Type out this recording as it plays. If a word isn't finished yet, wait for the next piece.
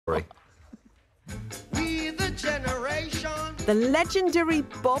The legendary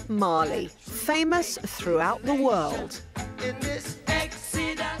Bob Marley, famous throughout the world.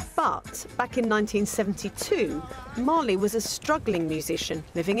 But back in 1972, Marley was a struggling musician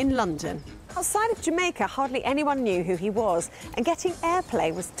living in London. Outside of Jamaica, hardly anyone knew who he was, and getting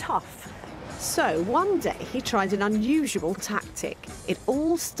airplay was tough. So one day he tried an unusual tactic. It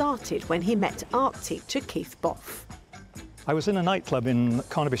all started when he met art teacher Keith Boff. I was in a nightclub in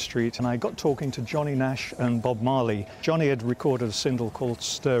Carnaby Street and I got talking to Johnny Nash and Bob Marley. Johnny had recorded a single called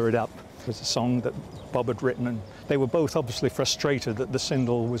Stir It Up. It was a song that Bob had written, and they were both obviously frustrated that the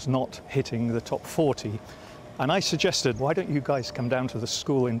single was not hitting the top 40. And I suggested, why don't you guys come down to the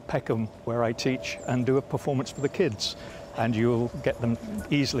school in Peckam where I teach and do a performance for the kids, and you'll get them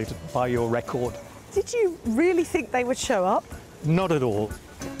easily to buy your record. Did you really think they would show up? Not at all.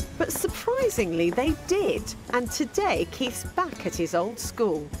 But surprisingly, they did. And today, Keith's back at his old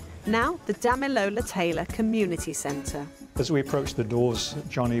school. Now, the Damilola Taylor Community Centre. As we approached the doors,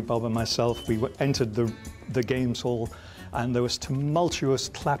 Johnny, Bob and myself, we entered the games hall, and there was tumultuous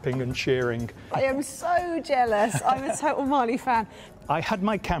clapping and cheering. I am so jealous. I'm a total Marley fan. I had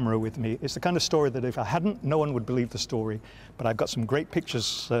my camera with me. It's the kind of story that if I hadn't, no one would believe the story. But I've got some great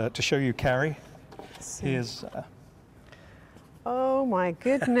pictures to show you, Carrie. Here's... Oh, my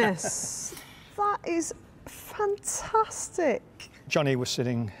goodness. That is fantastic. Johnny was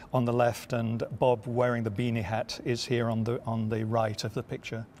sitting on the left, and Bob, wearing the beanie hat, is here on the right of the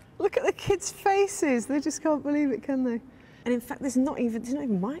picture. Look at the kids' faces. They just can't believe it, can they? And in fact, there's not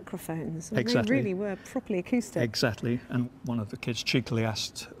even microphones. Exactly. They really were properly acoustic. Exactly. And one of the kids cheekily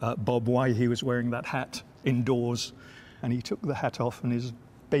asked Bob why he was wearing that hat indoors, and he took the hat off and his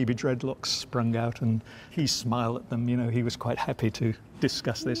baby dreadlocks sprung out, and he smiled at them. You know, he was quite happy to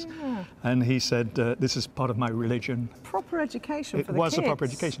discuss this. Yeah. And he said, this is part of my religion. Proper education for the kids. It was a proper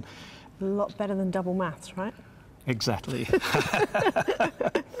education. A lot better than double maths, right? Exactly.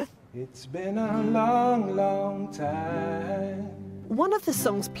 It's been a long, long time. One of the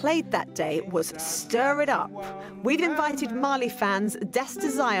songs played that day was Stir It Up. We've invited Marley fans Desta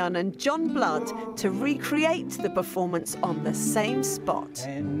Zion and John Blood to recreate the performance on the same spot.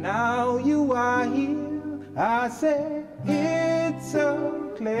 And now you are here, I say it's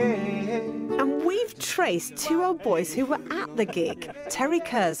so clear. And we've traced two old boys who were at the gig, Terry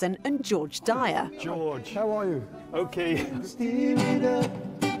Curzon and George Dyer. George. How are you? Okay. Stir it up.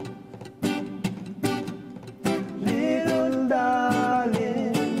 Little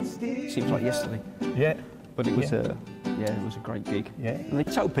darling, Seems like yesterday. Yeah. But it was it was a great gig. Yeah. And they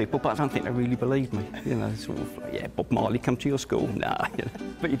told people, but I don't think they really believed me. You know, sort of like, yeah, Bob Marley come to your school. Nah, you know.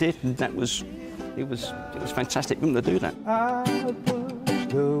 But he did, and it was fantastic for them to do that. I push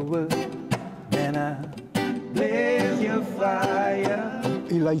the wood, then I blaze your fire.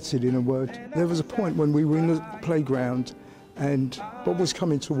 Elated, in a word. There was a point when we were in the playground and Bob was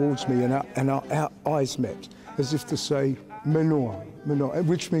coming towards me, and our eyes met, as if to say, Menor,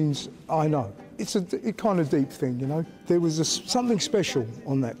 which means I know. It's a kind of deep thing, you know. There was something special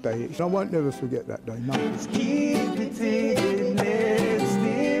on that day. I won't never forget that day, no.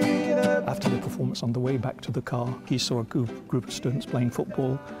 After the performance, on the way back to the car, he saw a group of students playing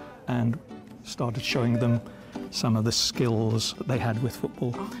football and started showing them some of the skills that they had with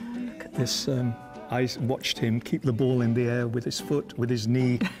football. Oh, look at this. I watched him keep the ball in the air with his foot, with his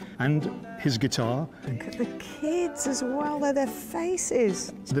knee, and his guitar. Look at the kids as well, their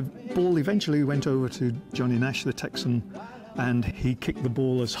faces. The ball eventually went over to Johnny Nash, the Texan, and he kicked the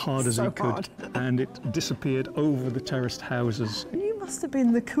ball as hard as he could, and it disappeared over the terraced houses. You must have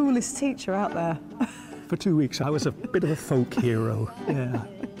been the coolest teacher out there. For 2 weeks, I was a bit of a folk hero, yeah.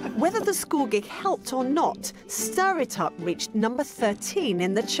 Whether the school gig helped or not, Stir It Up reached number 13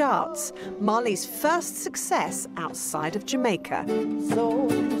 in the charts, Marley's first success outside of Jamaica. So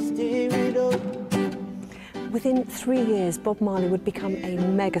stir it up. Within 3 years, Bob Marley would become a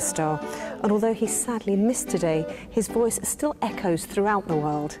megastar, and although he's sadly missed today, his voice still echoes throughout the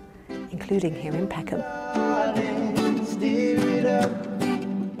world, including here in Peckam. Darling, stir it up.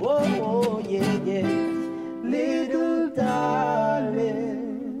 Whoa, whoa, yeah, yeah. Little darling.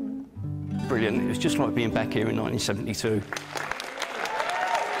 Brilliant. It was just like being back here in 1972.